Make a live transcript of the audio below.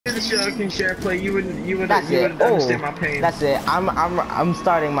the show can share play, you would That's it. understand my pain. That's it. I'm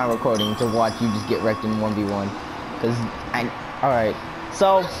starting my recording to watch you just get wrecked in 1v1. Cause alright.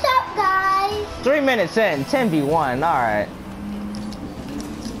 So What's up, guys? 3 minutes in, 10v1, alright.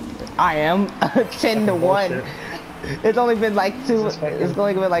 I am 10 to 1. It's only been like two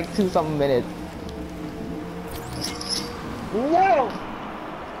something minutes. No!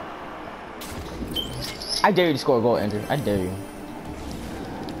 I dare you to score a goal, Andrew. I dare you.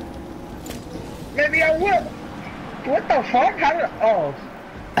 Maybe I will. What the fuck? How did? Oh.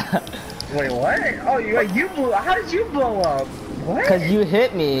 Wait, what? Oh, you blew. How did you blow up? What? Cause you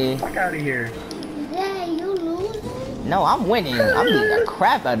hit me. Fuck out of here. Yeah, you losing? No, I'm winning. I'm beating the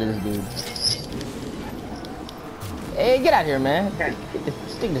crap out of this dude. Hey, get out of here, man. Okay.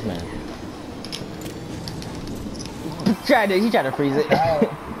 Stick this man. He tried to freeze it. Oh.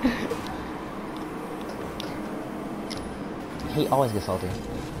 He always gets salty.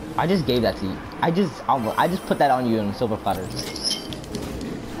 I just gave that to you. I just put that on you in a silver platter.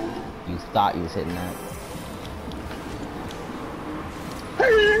 You thought you was hitting that.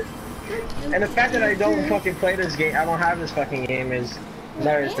 And the fact that I don't fucking play this game, I don't have this fucking game is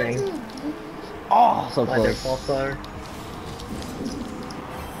another thing. Oh, so Like close. false player.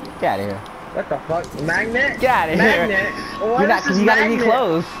 Get out of here. What the fuck? Magnet? Get out of here. Magnet? What You're not, is this you gotta magnet? be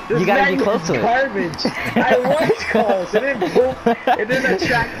close. This You gotta be magnet's close to it. Garbage. I was close. It didn't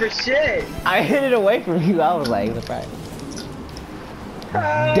attract for shit. I hit it away from you. I was like, surprised.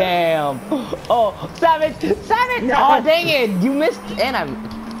 Damn. Oh, Savage! Savage! No. Oh, dang it! You missed, and I'm.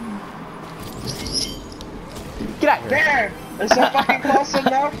 Get out here. There! Is that fucking close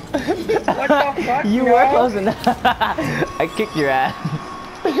enough? What the fuck? You no? were close enough. I kicked your ass.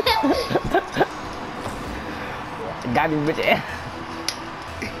 Got you, bitch.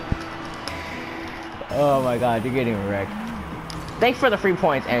 Oh my god, you're getting wrecked. Thanks for the free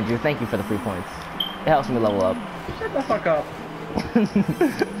points, Andrew. Thank you for the free points. It helps me level up. Shut the fuck up.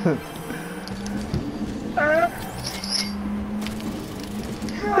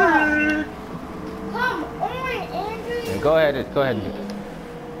 Come on, Andrew. Go ahead.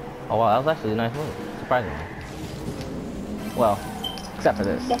 Oh wow, that was actually a nice move. Surprisingly. Well, except for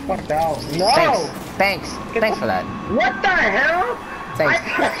this. Get the fuck out. No! Thanks for that. What the hell? Thanks. I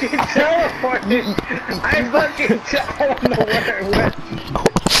fucking teleported. I fucking I don't know where it went.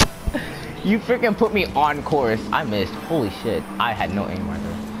 You freaking put me on course. I missed. Holy shit. I had no aim right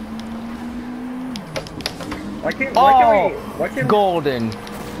there. Why can't golden.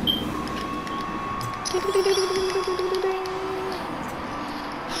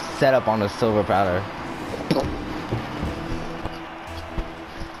 Set up on the silver platter.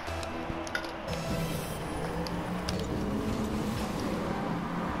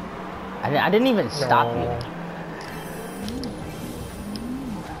 I didn't even stop you.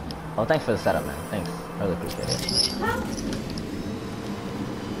 Oh, thanks for the setup, man. Thanks. I really appreciate it.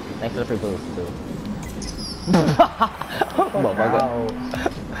 Thanks for the free boost, too. Motherfucker.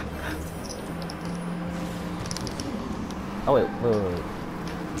 Oh, wait.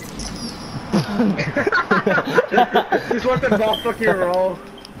 Just let the ball fucking roll.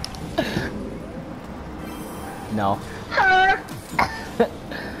 No.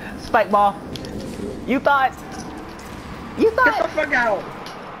 Spike ball. You thought. Get the fuck out.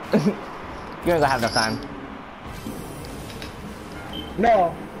 You ain't gonna have enough time.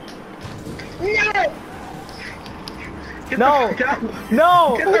 No. No! No!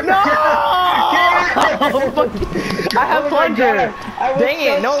 No! I have plunger! Dang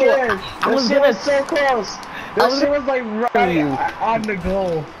it, no! I was gonna so close. That shit was like right on the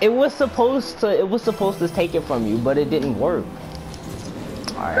goal. It was supposed to take it from you, but it didn't work.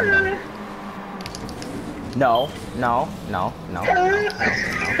 Alright. No. You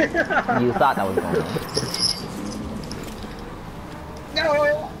thought that was going to. No.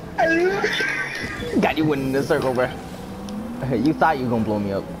 Got you winning the circle, bro. You thought you were gonna blow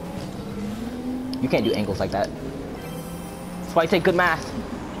me up. You can't do angles like that. That's why I take good math.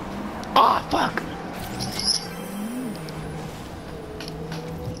 Ah, fuck.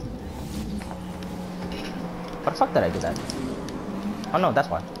 Why the fuck did I do that? Oh no, that's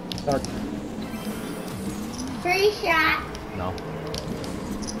why. Free shot. No.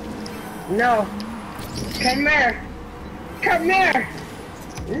 No. Come here. Come here.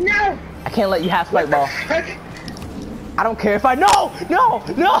 No. I can't let you have spike ball. I don't care if I no.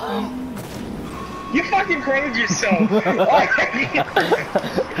 You fucking played yourself.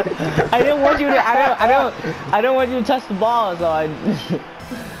 I didn't want you to. I don't want you to touch the ball, so I.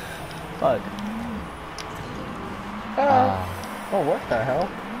 Fuck. Oh, what the hell?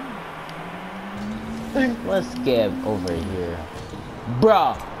 Let's get over here,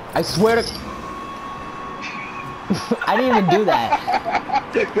 bruh. I swear to... I didn't even do that.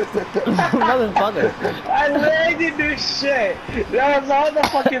 Motherfucker. I literally didn't do shit. That was on the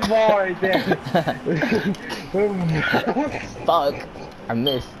fucking ball right there. Fuck. I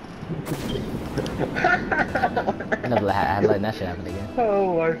missed. Never letting that shit happen again.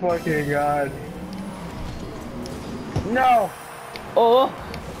 Oh my fucking god. No! Oh!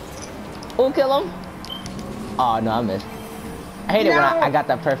 Oh, kill him! Oh, no, I missed. I hate it when I got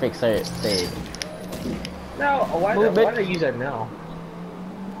that perfect save. No, why did I use that now?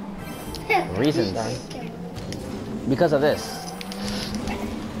 Reasons. Because of this.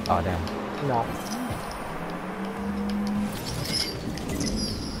 Oh, damn. No.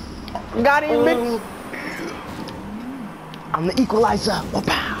 Got him, bitch! I'm the equalizer.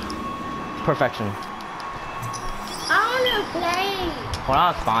 Perfection. I wanna play. Hold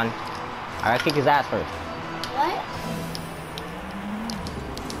on, Spawn. I gotta kick his ass first. What?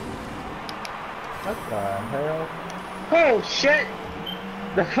 What the hell? Oh shit!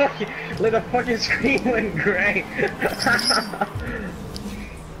 The fucking screen went gray.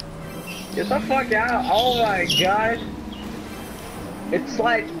 Get the fuck out! Oh my god! It's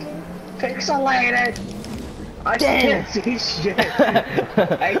like pixelated. I can't see shit.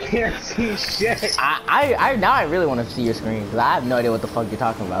 I can't see shit. Now I really want to see your screen because I have no idea what the fuck you're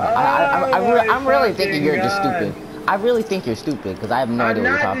talking about. I'm really thinking you're just stupid. I really think you're stupid because I have no idea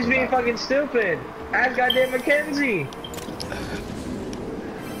what you're talking about. I'm not just being fucking stupid. Ask goddamn Mackenzie.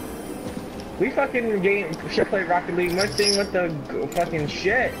 We fucking should play Rocket League. Much thing with the fucking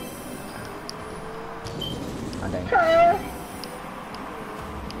shit. Oh, dang.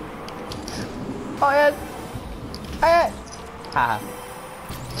 Oh yeah. Haha.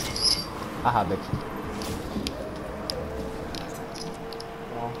 Haha, bitch.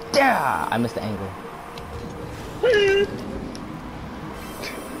 Yeah, I missed the angle.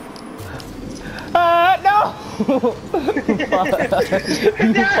 No! No! Oh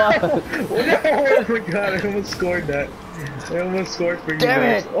my god, I almost scored that. I almost scored for you. Damn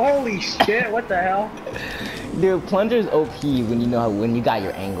it! Holy shit, what the hell? Dude, plunger's OP when you got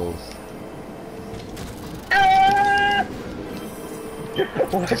your angles.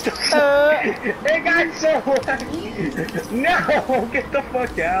 What the fuck? It got so wacky. No, get the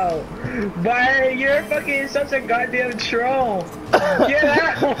fuck out. But you're fucking such a goddamn troll. Get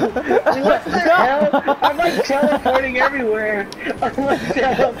out. What the hell? I'm like teleporting everywhere. Oh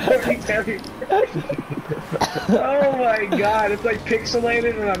my god, it's like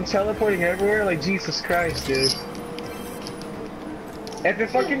pixelated and I'm teleporting everywhere. Like Jesus Christ, dude. If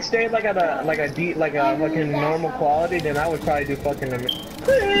it fucking stayed like at a fucking normal quality, then I would probably do fucking amazing.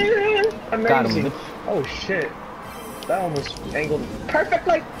 Oh shit, that almost angled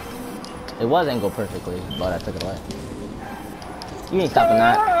perfectly. It was angled perfectly, but I took it away. You ain't stopping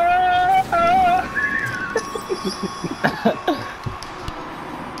that.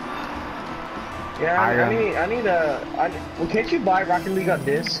 Yeah, I need well, can't you buy Rocket League on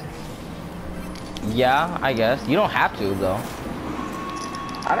disc? Yeah, I guess. You don't have to though.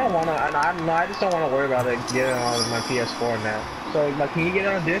 I don't wanna. I just don't wanna worry about it getting it on my PS4 and that. So, like, can you get it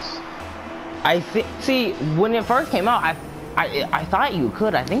on disc? I think. See, when it first came out, I thought you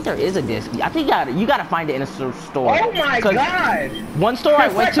could. I think there is a disc. I think you gotta find it in a store. Oh my god! One store I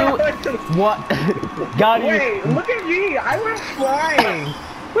went to. What? God, wait, look at me! I went flying.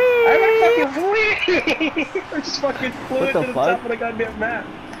 I went fucking flying. I just fucking flew into the top of the goddamn map.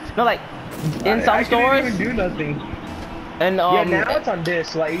 No, like in some stores. I didn't even do nothing. And yeah, now it's on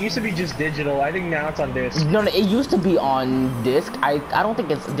disc. Like it used to be just digital. I think now it's on disc. No, it used to be on disc. I don't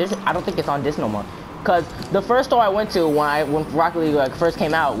think it's disc. I don't think it's on disc no more. Cause the first store I went to when Rocket League first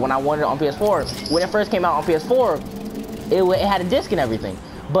came out, when I wanted it on PS4, when it first came out on PS4, it had a disc and everything.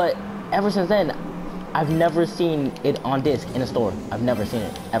 But ever since then, I've never seen it on disc in a store. I've never seen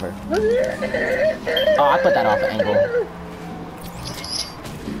it ever. Oh, I put that off an angle.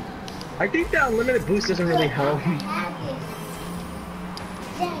 I think the unlimited boost doesn't really help.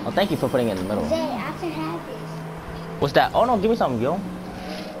 Well, thank you for putting it in the middle. I can have this. What's that? Oh no, give me something, yo.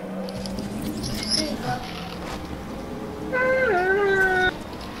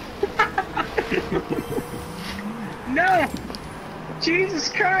 No! Jesus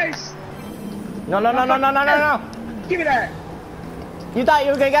Christ! No. Give me that! You thought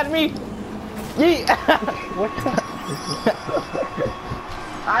you were gonna get me? Yeet! What the?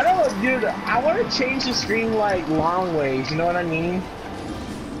 I don't, dude. I want to change the screen like long ways. You know what I mean?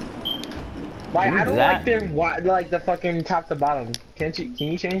 Like I don't like the fucking top to bottom. Can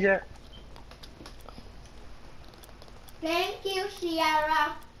you change that? Thank you,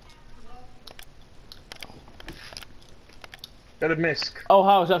 Sierra. Got a miss. Oh,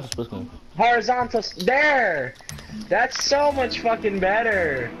 how is that supposed to be? Horizontal. There. That's so much fucking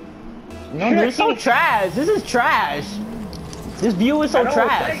better. No, you're so trash. This is trash. This view is so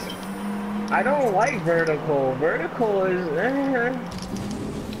trash. I don't like vertical. Vertical is.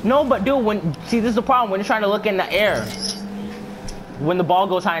 No, but dude, see, this is the problem when you're trying to look in the air. When the ball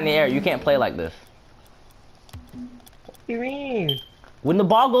goes high in the air, you can't play like this. What do you mean? When the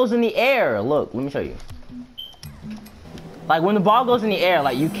ball goes in the air, look, let me show you. Like when the ball goes in the air,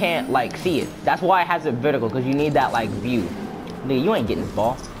 like you can't like see it. That's why it has it vertical, because you need that like view. Nigga, you ain't getting this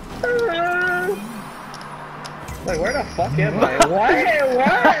ball. Like where the fuck am I?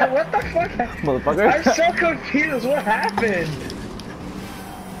 What? What the fuck? Motherfucker. I'm so confused. What happened?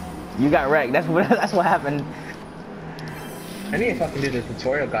 You got wrecked. That's what happened. I need to fucking do the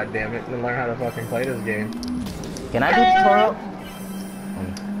tutorial, goddammit, and learn how to fucking play this game. Can I do a tutorial?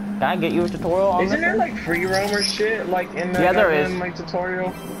 Can I get you a tutorial on Isn't this there one? like free roam or shit like in the Yeah, there is. like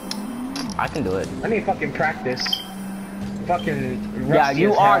tutorial? I can do it. I need to fucking practice. Fucking rusty Yeah,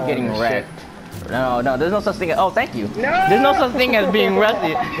 you as are hell getting and wrecked. No, there's no such thing as, oh, thank you. No! There's no such thing as being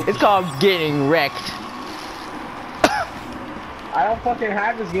rusty. It's called getting wrecked. I don't fucking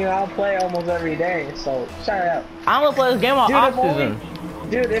have this game. I'll play almost every day. So shut up. I'm gonna play this game on off season.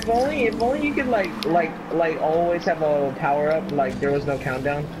 Dude, if only you could like always have a power up. Like there was no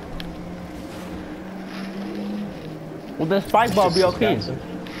countdown. Well, the spike ball be okay.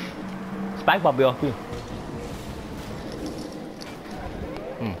 Spike ball be okay.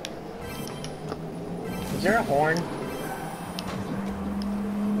 Is there a horn?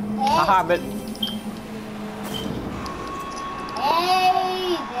 Haha, but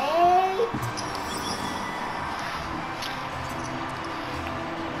Hey, hey.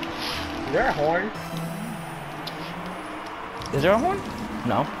 Is there a horn? is there a horn?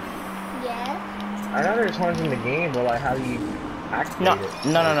 No. Yes. I know there's horns in the game, but like how do you activate No, it?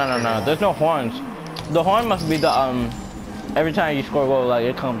 no. There's no horns. The horn must be the every time you score a goal, like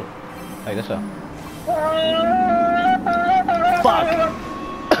it comes like this. Fuck!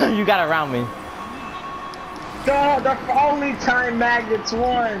 You got around me. The only time magnets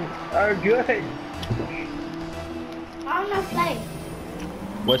won are good. I'm gonna play.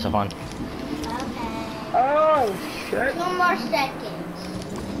 What's the fun? Okay. Oh shit! 2 more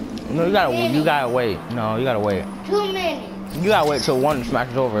seconds. No, you gotta wait. No, you gotta wait. 2 minutes. You gotta wait till one smash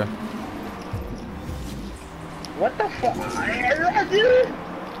is over. What the fuck, dude?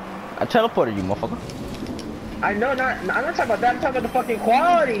 I teleported you, motherfucker. I know, I'm not talking about that. I'm talking about the fucking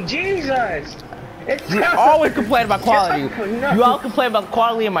quality. Jesus! You always complain about quality. No. You always complain about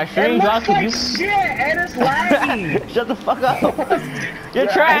quality in my It streams. looks like shit, and it's laggy. Shut the fuck up. You're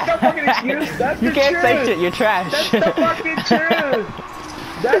Yeah, trash. that's no fucking excuse. That's You the can't truth. say shit. You're trash. That's the fucking truth.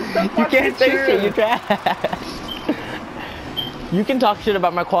 That's the fucking You can't say truth. shit. You're trash. You can talk shit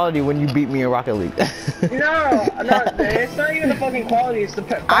about my quality when you beat me in Rocket League. No, it's not even the fucking quality. It's the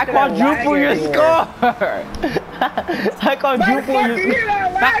fact I that quadruple your lagging score. I quadruple Why your the fuck are you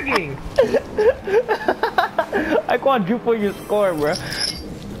not lagging? I quadruple your score, bro.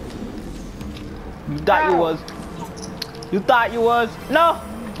 You thought you was. You thought you was. No!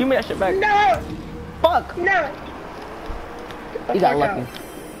 Give me that shit back. No! Fuck! No! Get the You got fuck lucky. out.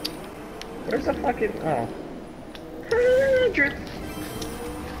 Where's the fucking... Oh. Drip.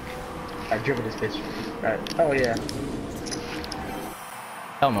 I dribbled this bitch. Right. Oh, yeah.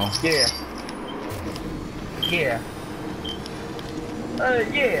 Hell no. Yeah. Yeah.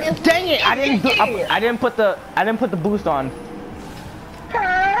 Yeah. Dang it! I didn't put the boost on.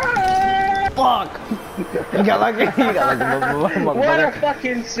 Fuck! You got lucky. You got lucky. What a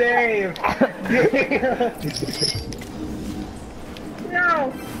fucking save!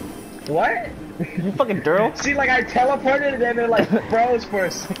 No. What? You fucking girl. See, like I teleported and then it like froze for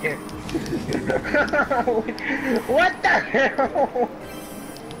a second. What the hell?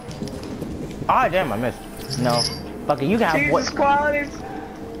 Ah, damn! I missed. No. Fuck it. You can have Jesus, what? qualities.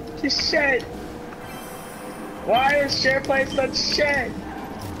 Just shit. Why is SharePlay such shit?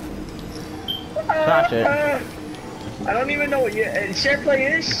 Not shit. I don't even know what you.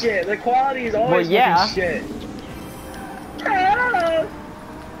 SharePlay is shit. The quality is always Well, yeah. fucking shit. Ah.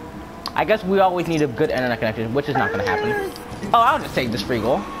 I guess we always need a good internet connection, which is not gonna happen. Oh, I'll just take this free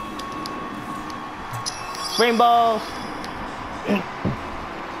goal. Rainbows.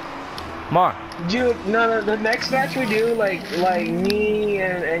 Mark. Dude, no, the next match we do, like me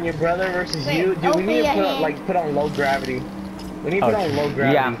and your brother versus Wait, you, dude, we need to open your put, hand. put on low gravity. We need to put on low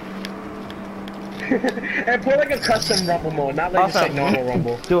gravity. Yeah. And put like a custom rumble mode, not like just like normal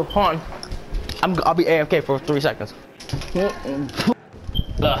rumble. Dude, hold on. I'll be AFK for 3 seconds.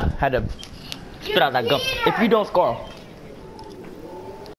 Had to spit out that gum. If you don't score,